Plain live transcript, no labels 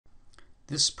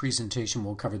This presentation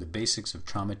will cover the basics of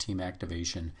trauma team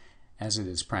activation as it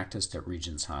is practiced at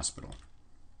Regions Hospital.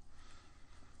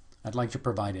 I'd like to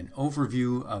provide an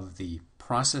overview of the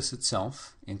process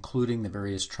itself, including the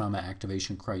various trauma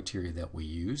activation criteria that we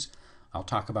use. I'll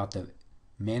talk about the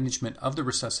management of the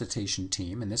resuscitation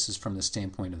team, and this is from the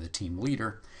standpoint of the team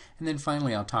leader. And then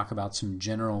finally, I'll talk about some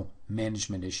general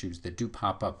management issues that do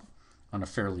pop up on a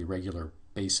fairly regular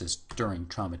basis during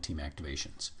trauma team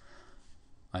activations.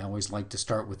 I always like to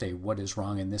start with a what is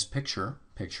wrong in this picture.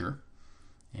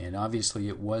 And obviously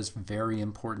it was very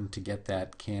important to get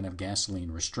that can of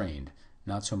gasoline restrained,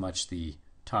 not so much the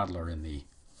toddler in the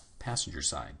passenger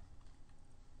side.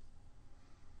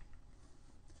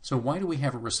 So why do we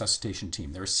have a resuscitation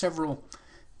team? There are several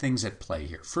things at play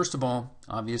here. First of all,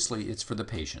 obviously it's for the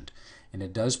patient, and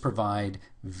it does provide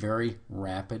very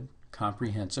rapid,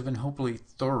 comprehensive, and hopefully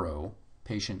thorough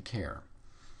patient care.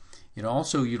 It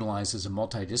also utilizes a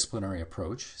multidisciplinary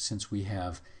approach, since we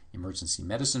have emergency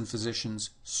medicine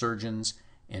physicians, surgeons,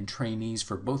 and trainees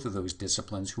for both of those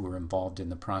disciplines who are involved in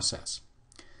the process.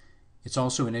 It's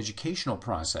also an educational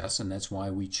process, and that's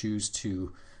why we choose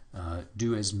to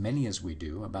do as many as we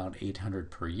do, about 800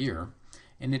 per year.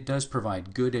 And it does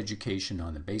provide good education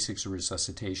on the basics of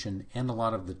resuscitation and a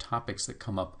lot of the topics that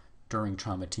come up during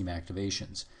trauma team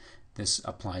activations. This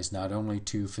applies not only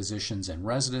to physicians and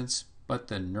residents, but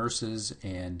the nurses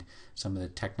and some of the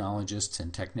technologists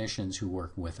and technicians who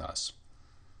work with us.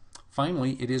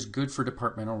 Finally, it is good for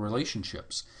departmental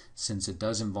relationships, since it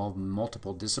does involve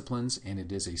multiple disciplines and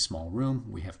it is a small room.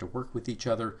 We have to work with each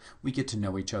other. We get to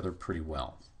know each other pretty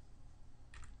well.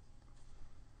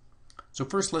 So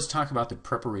first, let's talk about the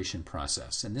preparation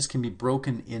process, and this can be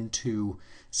broken into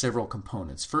several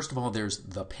components. First of all, there's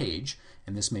the page,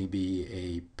 and this may be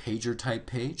a pager type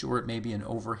page, or it may be an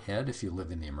overhead if you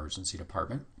live in the emergency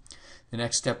department. The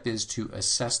next step is to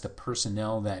assess the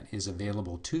personnel that is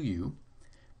available to you,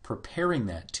 preparing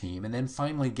that team, and then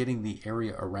finally getting the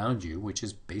area around you, which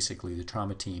is basically the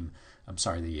trauma team,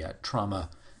 the trauma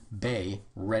bay,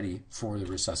 ready for the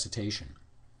resuscitation.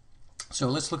 So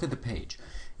let's look at the page.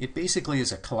 It basically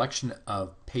is a collection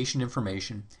of patient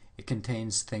information. It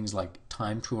contains things like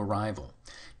time to arrival.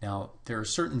 Now, there are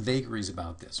certain vagaries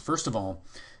about this. First of all,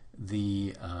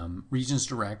 the Regions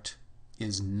Direct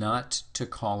is not to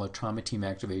call a trauma team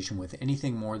activation with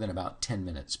anything more than about 10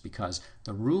 minutes, because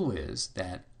the rule is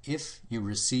that if you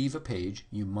receive a page,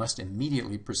 you must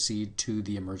immediately proceed to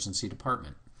the emergency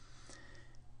department.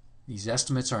 These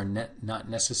estimates are not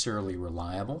necessarily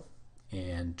reliable,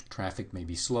 and traffic may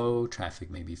be slow, traffic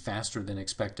may be faster than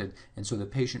expected, and so the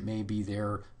patient may be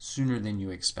there sooner than you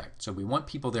expect. So we want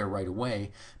people there right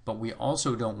away, but we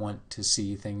also don't want to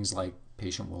see things like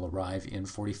patient will arrive in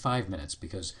 45 minutes,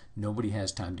 because nobody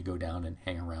has time to go down and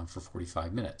hang around for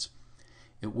 45 minutes.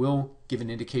 It will give an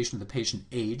indication of the patient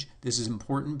age. This is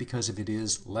important because if it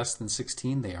is less than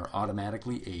 16, they are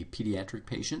automatically a pediatric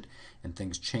patient, and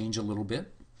things change a little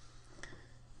bit.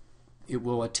 It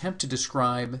will attempt to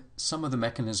describe some of the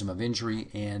mechanism of injury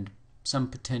and some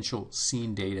potential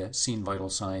scene data, scene vital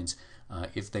signs,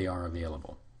 if they are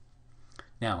available.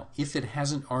 Now, if it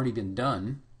hasn't already been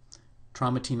done,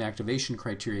 trauma team activation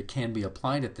criteria can be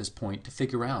applied at this point to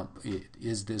figure out,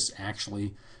 is this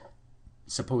actually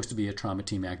supposed to be a trauma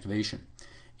team activation?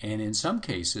 And in some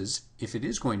cases, if it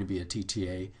is going to be a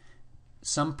TTA,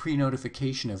 some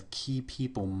pre-notification of key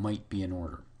people might be in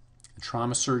order. A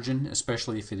trauma surgeon,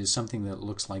 especially if it is something that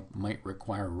looks like might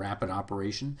require rapid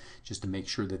operation, just to make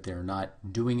sure that they're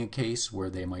not doing a case where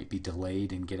they might be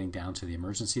delayed in getting down to the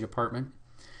emergency department.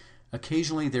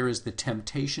 Occasionally there is the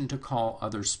temptation to call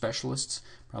other specialists.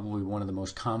 Probably one of the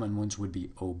most common ones would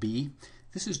be OB.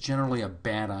 This is generally a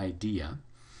bad idea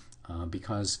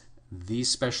because these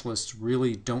specialists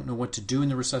really don't know what to do in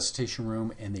the resuscitation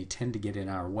room, and they tend to get in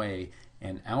our way,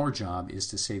 and our job is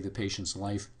to save the patient's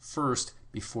life first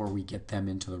before we get them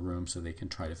into the room so they can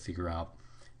try to figure out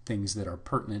things that are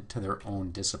pertinent to their own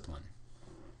discipline.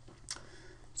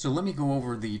 So let me go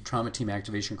over the trauma team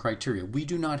activation criteria. We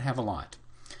do not have a lot.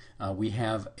 We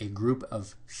have a group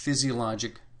of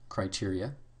physiologic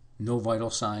criteria: no vital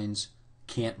signs,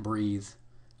 can't breathe,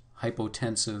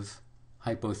 hypotensive,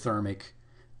 hypothermic,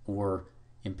 or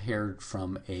impaired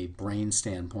from a brain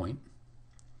standpoint.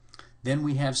 Then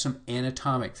we have some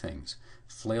anatomic things: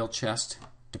 flail chest,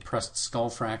 depressed skull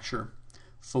fracture,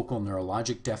 focal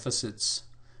neurologic deficits,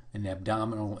 an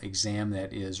abdominal exam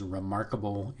that is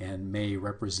remarkable and may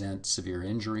represent severe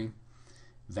injury,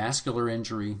 vascular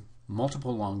injury,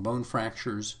 multiple long bone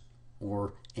fractures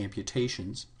or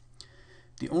amputations.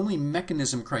 The only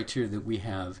mechanism criteria that we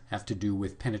have to do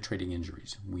with penetrating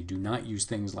injuries. We do not use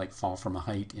things like fall from a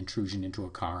height, intrusion into a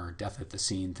car, death at the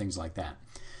scene, things like that.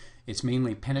 It's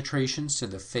mainly penetrations to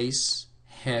the face,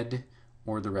 head,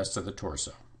 or the rest of the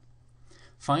torso.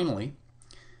 Finally,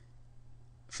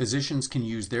 physicians can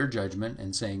use their judgment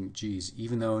and saying, geez,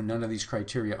 even though none of these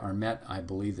criteria are met, I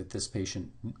believe that this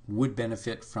patient would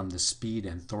benefit from the speed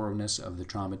and thoroughness of the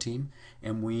trauma team,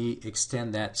 and we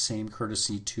extend that same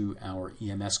courtesy to our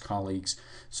EMS colleagues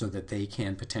so that they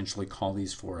can potentially call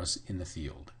these for us in the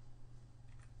field.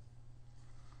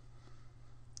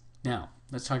 Now,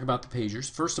 let's talk about the pagers.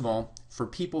 First of all, for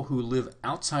people who live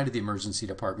outside of the emergency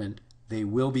department, they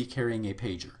will be carrying a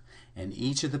pager. And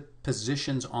each of the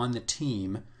positions on the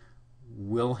team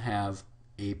will have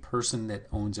a person that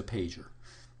owns a pager.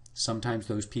 Sometimes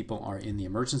those people are in the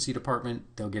emergency department.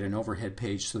 They'll get an overhead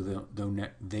page so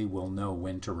they will know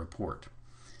when to report.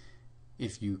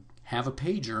 If you have a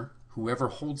pager, whoever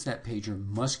holds that pager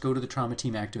must go to the trauma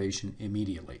team activation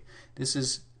immediately. This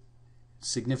is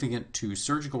significant to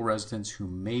surgical residents who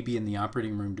may be in the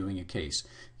operating room doing a case,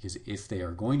 because if they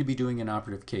are going to be doing an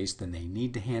operative case, then they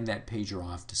need to hand that pager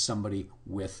off to somebody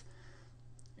with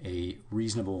a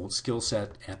reasonable skill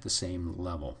set at the same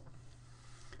level.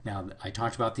 Now, I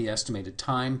talked about the estimated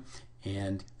time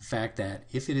and the fact that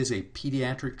if it is a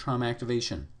pediatric trauma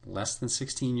activation, less than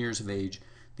 16 years of age,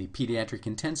 the pediatric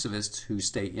intensivists who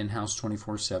stay in-house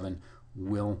 24/7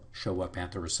 will show up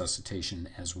at the resuscitation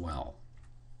as well.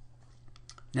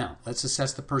 Now, let's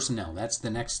assess the personnel. That's the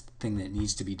next thing that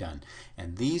needs to be done.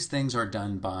 And these things are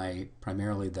done by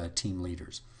primarily the team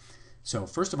leaders. So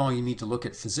first of all, you need to look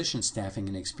at physician staffing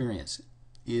and experience.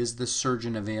 Is the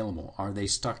surgeon available? Are they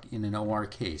stuck in an OR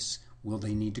case? Will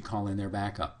they need to call in their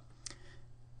backup?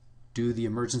 Do the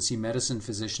emergency medicine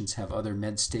physicians have other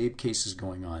med-stab cases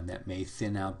going on that may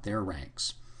thin out their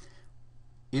ranks?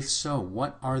 If so,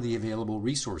 what are the available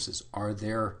resources? Are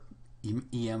there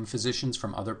EM physicians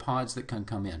from other pods that can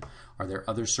come in? Are there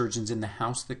other surgeons in the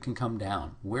house that can come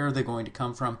down? Where are they going to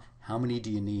come from? How many do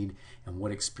you need? And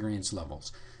what experience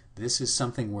levels? This is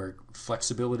something where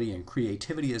flexibility and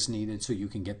creativity is needed so you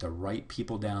can get the right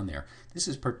people down there. This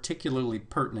is particularly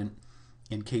pertinent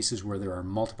in cases where there are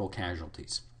multiple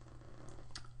casualties.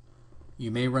 You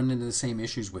may run into the same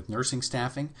issues with nursing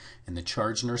staffing, and the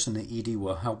charge nurse and the ED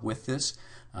will help with this.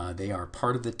 They are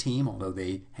part of the team, although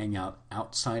they hang out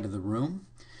outside of the room.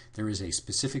 There is a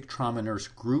specific trauma nurse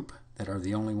group that are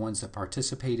the only ones that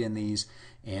participate in these,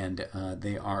 and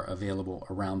they are available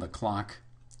around the clock,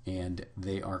 and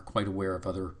they are quite aware of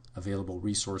other available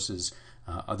resources,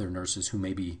 other nurses who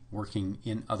may be working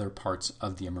in other parts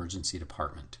of the emergency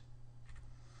department.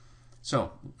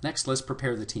 So next, let's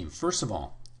prepare the team. First of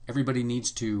all, everybody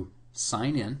needs to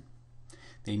sign in.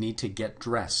 They need to get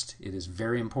dressed. It is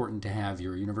very important to have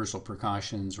your universal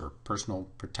precautions or personal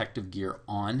protective gear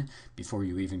on before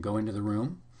you even go into the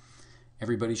room.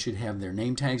 Everybody should have their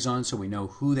name tags on so we know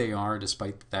who they are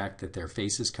despite the fact that their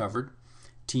face is covered.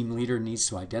 Team leader needs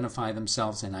to identify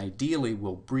themselves and ideally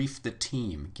will brief the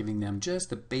team, giving them just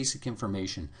the basic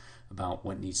information about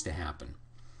what needs to happen.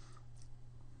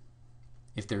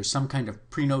 If there's some kind of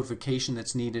pre-notification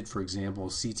that's needed, for example,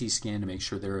 CT scan to make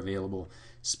sure they're available,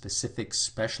 specific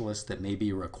specialists that may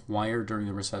be required during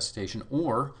the resuscitation,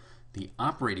 or the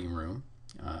operating room,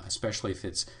 especially if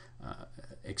it's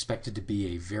expected to be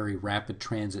a very rapid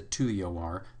transit to the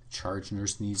OR, the charge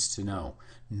nurse needs to know.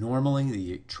 Normally,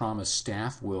 the trauma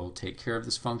staff will take care of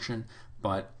this function,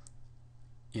 but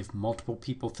if multiple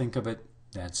people think of it,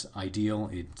 that's ideal.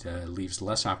 It leaves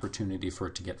less opportunity for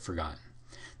it to get forgotten.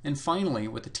 And finally,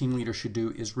 what the team leader should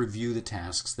do is review the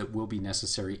tasks that will be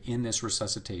necessary in this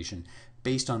resuscitation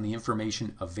based on the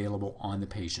information available on the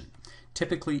patient.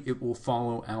 Typically, it will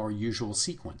follow our usual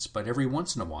sequence, but every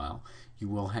once in a while, you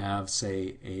will have,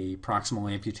 say, a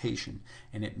proximal amputation,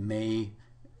 and it may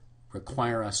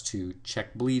require us to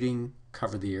check bleeding,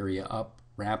 cover the area up,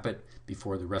 wrap it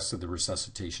before the rest of the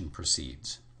resuscitation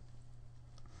proceeds.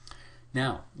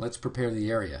 Now, let's prepare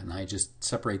the area, and I just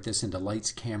separate this into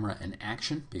lights, camera, and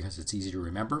action because it's easy to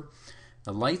remember.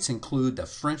 The lights include the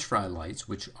French fry lights,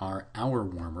 which are our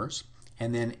warmers,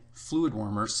 and then fluid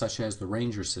warmers such as the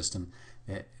Ranger system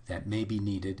that may be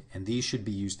needed, and these should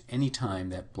be used any time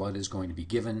that blood is going to be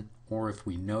given or if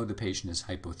we know the patient is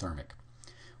hypothermic.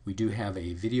 We do have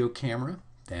a video camera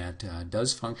that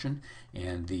does function,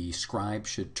 and the scribe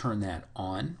should turn that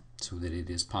on so that it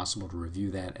is possible to review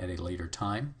that at a later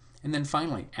time. And then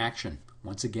finally, action.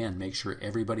 Once again, make sure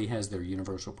everybody has their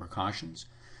universal precautions.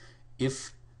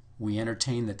 If we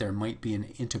entertain that there might be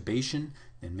an intubation,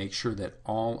 then make sure that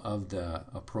all of the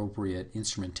appropriate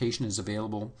instrumentation is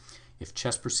available. If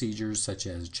chest procedures such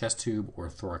as chest tube or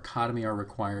thoracotomy are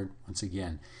required, once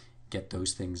again, get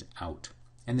those things out.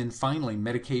 And then finally,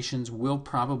 medications will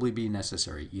probably be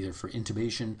necessary, either for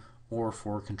intubation or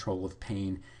for control of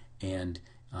pain and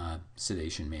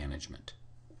sedation management.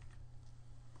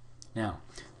 Now,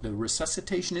 the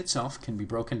resuscitation itself can be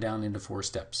broken down into 4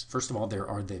 steps. First of all, there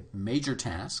are the major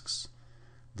tasks,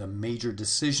 the major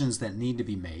decisions that need to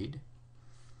be made.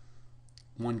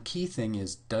 One key thing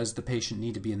is, does the patient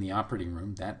need to be in the operating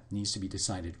room? That needs to be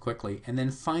decided quickly. And then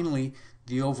finally,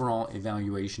 the overall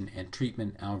evaluation and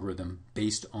treatment algorithm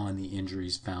based on the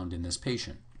injuries found in this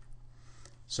patient.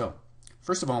 So,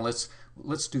 first of all,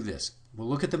 let's do this. We'll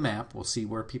look at the map. We'll see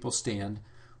where people stand.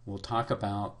 We'll talk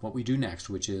about what we do next,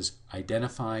 which is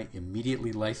identify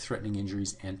immediately life-threatening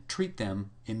injuries and treat them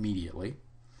immediately.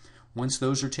 Once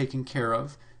those are taken care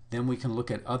of, then we can look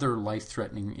at other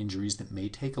life-threatening injuries that may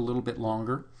take a little bit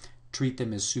longer, treat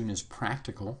them as soon as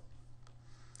practical,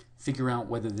 figure out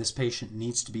whether this patient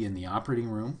needs to be in the operating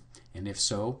room, and if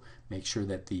so, make sure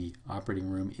that the operating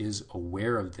room is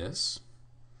aware of this.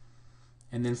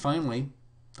 And then finally,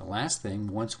 the last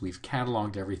thing, once we've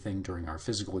cataloged everything during our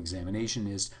physical examination,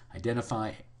 is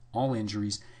identify all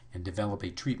injuries and develop a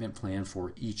treatment plan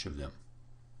for each of them.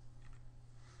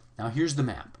 Now here's the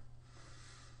map.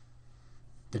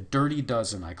 The dirty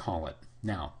dozen, I call it.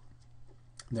 Now,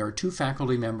 there are 2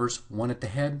 faculty members, one at the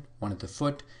head, one at the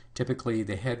foot. Typically,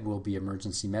 the head will be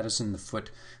emergency medicine, the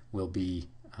foot will be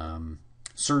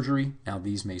surgery. Now,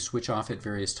 these may switch off at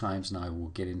various times, and I will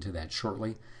get into that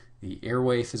shortly. The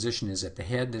airway physician is at the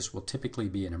head. This will typically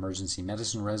be an emergency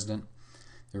medicine resident.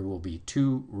 There will be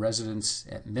 2 residents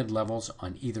at mid-levels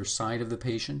on either side of the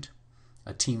patient,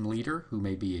 a team leader who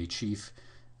may be a chief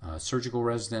surgical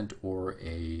resident or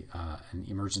an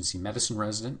emergency medicine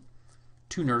resident,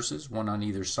 2 nurses, one on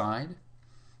either side,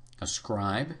 a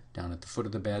scribe down at the foot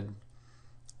of the bed,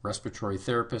 respiratory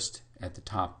therapist at the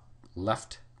top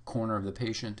left corner of the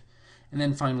patient, and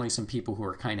then finally some people who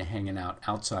are kind of hanging out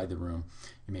outside the room.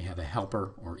 You may have a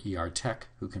helper or ER tech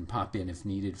who can pop in if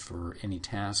needed for any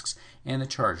tasks, and a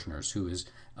charge nurse who is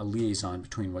a liaison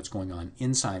between what's going on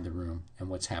inside the room and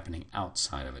what's happening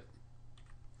outside of it.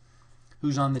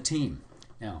 Who's on the team?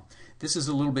 Now, this is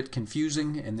a little bit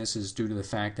confusing, and this is due to the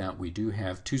fact that we do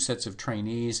have 2 sets of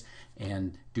trainees,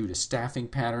 and due to staffing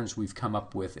patterns, we've come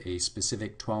up with a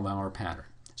specific 12-hour pattern.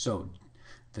 So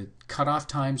the cutoff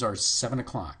times are 7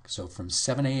 o'clock. So from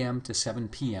 7 a.m. to 7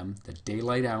 p.m., the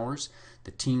daylight hours, the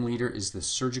team leader is the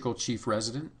surgical chief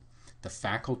resident. The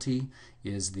faculty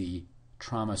is the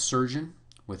trauma surgeon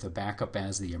with a backup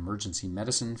as the emergency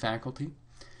medicine faculty.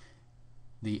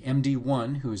 The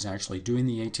MD1, who is actually doing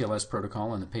the ATLS protocol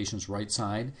on the patient's right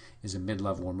side, is a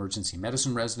mid-level emergency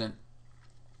medicine resident.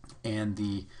 And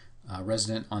the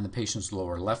resident on the patient's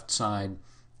lower left side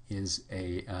is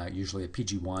usually a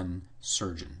PG1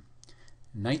 surgeon.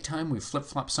 Nighttime, we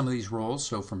flip-flop some of these roles.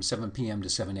 So from 7 p.m. to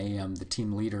 7 a.m., the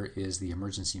team leader is the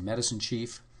emergency medicine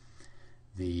chief.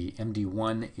 The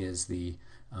MD1 is the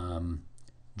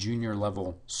junior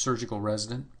level surgical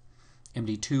resident.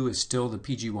 MD2 is still the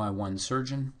PGY1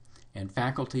 surgeon, and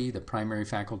faculty, the primary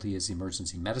faculty, is the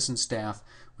emergency medicine staff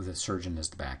with a surgeon as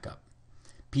the backup.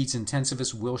 Peds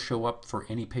intensivist will show up for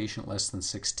any patient less than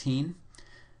 16.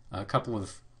 A couple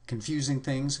of confusing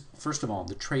things. First of all,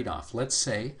 the trade-off. Let's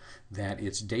say that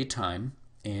it's daytime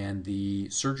and the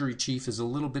surgery chief is a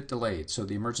little bit delayed, so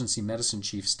the emergency medicine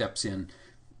chief steps in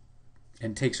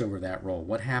and takes over that role.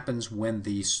 What happens when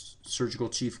the surgical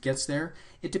chief gets there?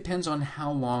 It depends on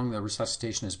how long the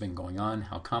resuscitation has been going on,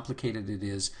 how complicated it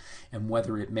is, and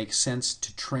whether it makes sense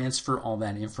to transfer all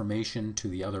that information to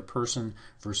the other person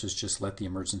versus just let the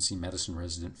emergency medicine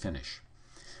resident finish.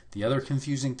 The other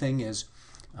confusing thing is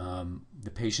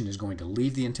the patient is going to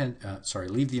leave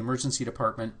the emergency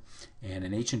department, and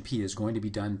an H&P is going to be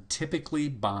done typically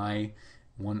by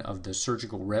one of the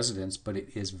surgical residents, but it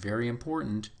is very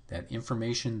important that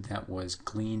information that was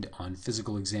gleaned on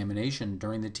physical examination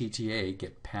during the TTA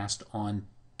get passed on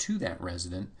to that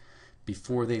resident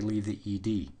before they leave the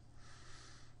ED.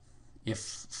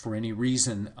 If for any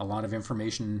reason a lot of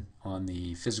information on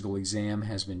the physical exam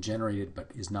has been generated but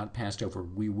is not passed over,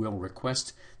 we will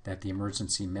request that the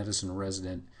emergency medicine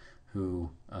resident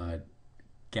who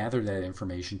gather that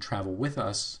information travel with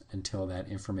us until that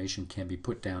information can be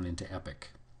put down into Epic.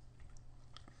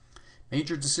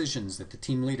 Major decisions that the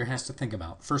team leader has to think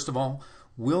about. First of all,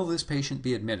 will this patient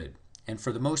be admitted? And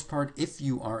for the most part, if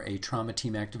you are a trauma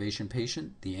team activation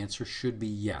patient, the answer should be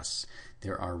yes.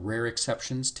 There are rare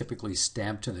exceptions, typically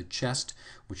stab to the chest,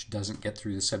 which doesn't get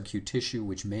through the subacute tissue,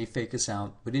 which may fake us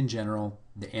out, but in general,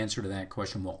 the answer to that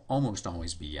question will almost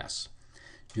always be yes.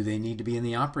 Do they need to be in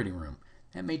the operating room?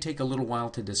 That may take a little while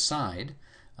to decide,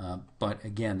 but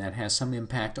again, that has some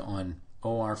impact on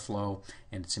OR flow,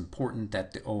 and it's important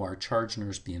that the OR charge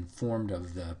nurse be informed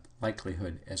of the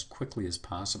likelihood as quickly as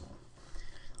possible.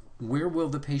 Where will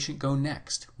the patient go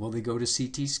next? Will they go to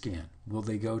CT scan? Will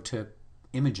they go to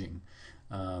imaging?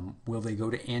 Will they go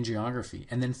to angiography?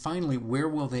 And then finally, where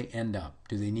will they end up?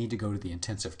 Do they need to go to the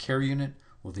intensive care unit?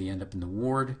 Will they end up in the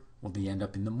ward? Will they end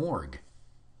up in the morgue?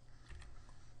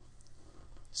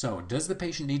 So, does the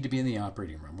patient need to be in the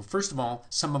operating room? Well, first of all,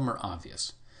 some of them are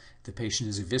obvious. If the patient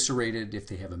is eviscerated, if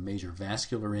they have a major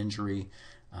vascular injury,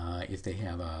 if they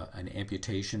have an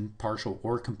amputation, partial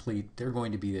or complete, they're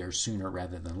going to be there sooner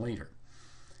rather than later.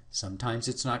 Sometimes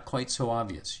it's not quite so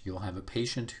obvious. You'll have a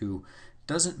patient who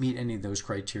doesn't meet any of those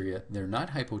criteria. They're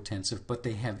not hypotensive, but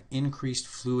they have increased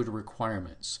fluid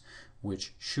requirements,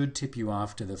 which should tip you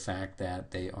off to the fact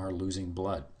that they are losing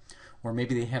blood. Or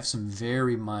maybe they have some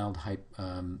very mild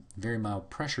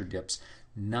pressure dips,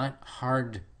 not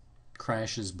hard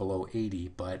crashes below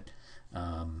 80, but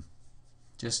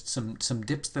just some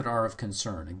dips that are of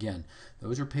concern. Again,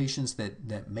 those are patients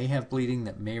that may have bleeding,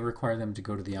 that may require them to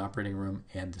go to the operating room,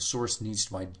 and the source needs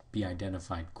to be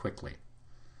identified quickly.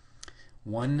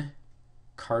 One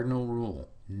cardinal rule: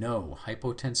 no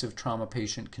hypotensive trauma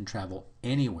patient can travel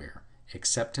anywhere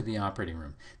except to the operating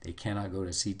room. They cannot go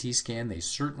to CT scan. They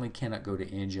certainly cannot go to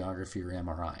angiography or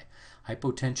MRI.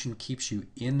 Hypotension keeps you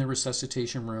in the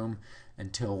resuscitation room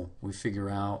until we figure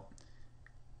out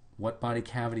what body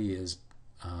cavity is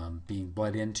being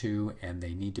bled into, and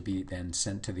they need to be then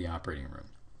sent to the operating room.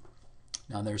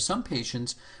 Now, there are some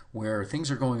patients where things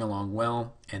are going along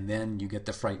well, and then you get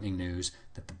the frightening news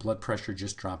that the blood pressure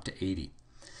just dropped to 80.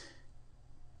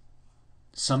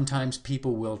 Sometimes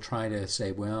people will try to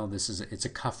say, well, it's a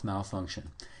cuff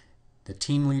malfunction. The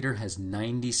team leader has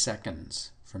 90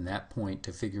 seconds from that point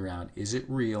to figure out, is it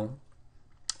real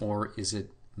or is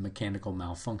it mechanical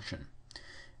malfunction?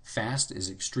 FAST is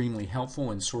extremely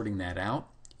helpful in sorting that out.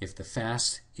 If the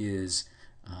FAST is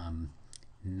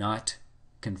not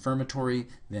confirmatory,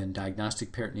 then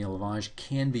diagnostic peritoneal lavage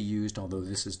can be used, although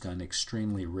this is done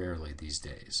extremely rarely these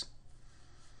days.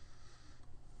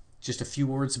 Just a few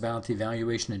words about the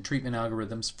evaluation and treatment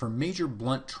algorithms. For major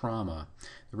blunt trauma,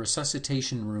 the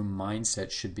resuscitation room mindset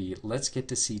should be, let's get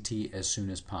to CT as soon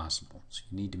as possible. So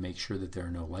you need to make sure that there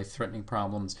are no life-threatening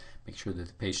problems, make sure that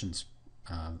the patient's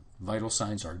vital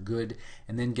signs are good,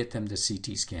 and then get them to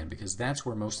CT scan, because that's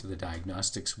where most of the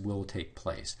diagnostics will take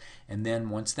place. And then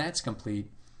once that's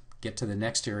complete, get to the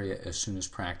next area as soon as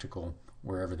practical,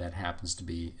 wherever that happens to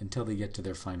be, until they get to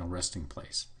their final resting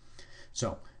place.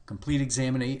 So, complete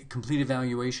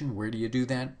evaluation, where do you do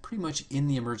that? Pretty much in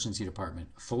the emergency department.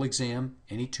 Full exam,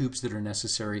 any tubes that are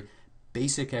necessary.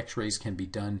 Basic x-rays can be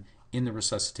done in the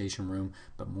resuscitation room,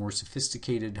 but more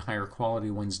sophisticated, higher quality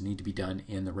ones need to be done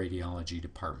in the radiology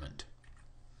department.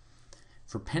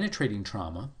 For penetrating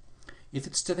trauma, if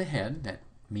it's to the head, that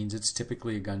means it's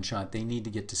typically a gunshot, they need to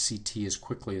get to CT as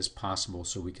quickly as possible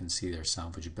so we can see their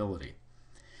salvageability.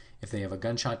 If they have a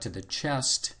gunshot to the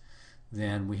chest,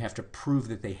 then we have to prove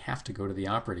that they have to go to the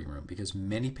operating room, because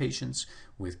many patients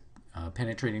with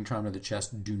penetrating trauma to the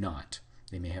chest do not.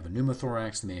 They may have a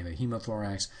pneumothorax, they may have a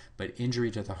hemothorax, but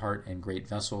injury to the heart and great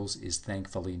vessels is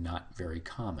thankfully not very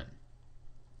common.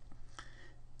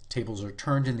 Tables are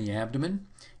turned in the abdomen.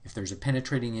 If there's a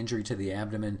penetrating injury to the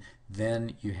abdomen,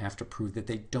 then you have to prove that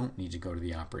they don't need to go to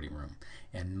the operating room,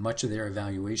 and much of their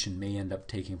evaluation may end up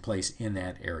taking place in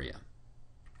that area.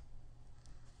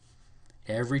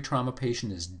 Every trauma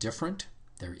patient is different.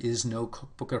 There is no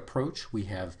cookbook approach. We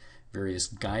have various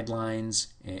guidelines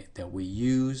that we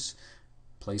use,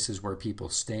 places where people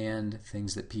stand,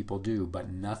 things that people do, but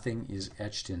nothing is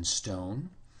etched in stone.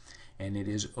 And it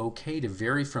is okay to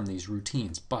vary from these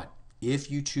routines, but if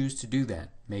you choose to do that,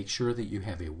 make sure that you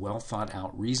have a well thought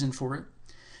out reason for it.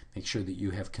 Make sure that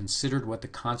you have considered what the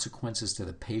consequences to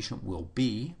the patient will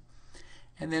be.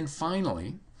 And then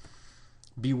finally,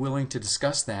 be willing to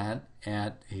discuss that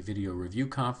at a video review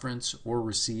conference or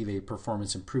receive a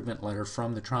performance improvement letter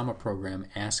from the trauma program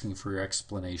asking for your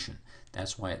explanation.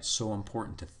 That's why it's so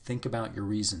important to think about your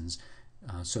reasons,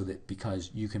 because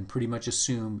you can pretty much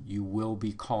assume you will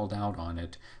be called out on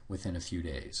it within a few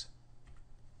days.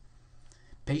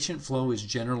 Patient flow is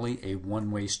generally a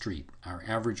one-way street. Our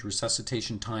average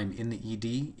resuscitation time in the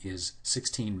ED is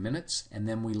 16 minutes, and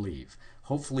then we leave,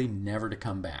 hopefully never to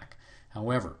come back.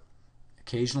 However,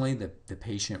 occasionally the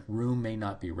patient room may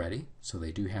not be ready, so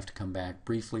they do have to come back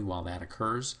briefly while that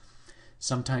occurs.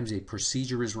 Sometimes a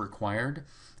procedure is required,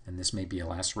 And this may be a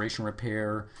laceration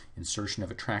repair, insertion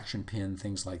of a traction pin,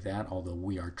 things like that, although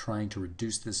we are trying to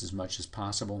reduce this as much as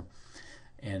possible.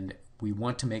 And we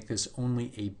want to make this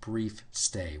only a brief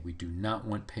stay. We do not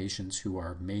want patients who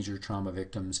are major trauma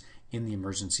victims in the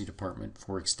emergency department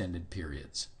for extended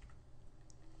periods.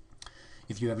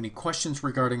 If you have any questions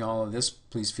regarding all of this,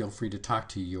 please feel free to talk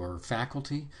to your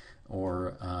faculty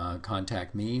or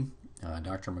contact me,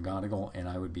 Dr. McGonigal, and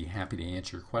I would be happy to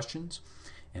answer your questions.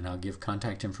 And I'll give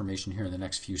contact information here in the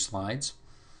next few slides.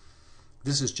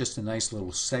 This is just a nice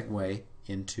little segue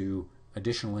into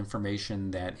additional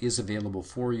information that is available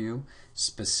for you.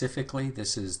 Specifically,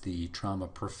 this is the Trauma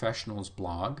Professionals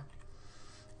blog.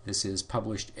 This is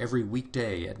published every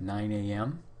weekday at 9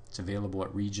 a.m. It's available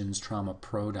at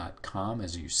regionstraumaPro.com,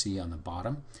 as you see on the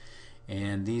bottom.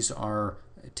 And these are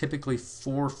typically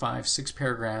 4, 5, 6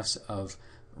 paragraphs of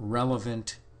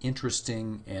relevant,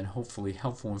 interesting, and hopefully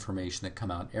helpful information that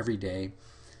come out every day.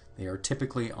 They are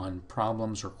typically on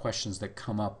problems or questions that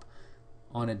come up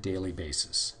on a daily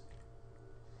basis.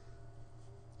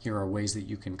 Here are ways that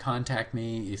you can contact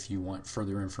me if you want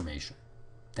further information.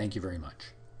 Thank you very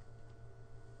much.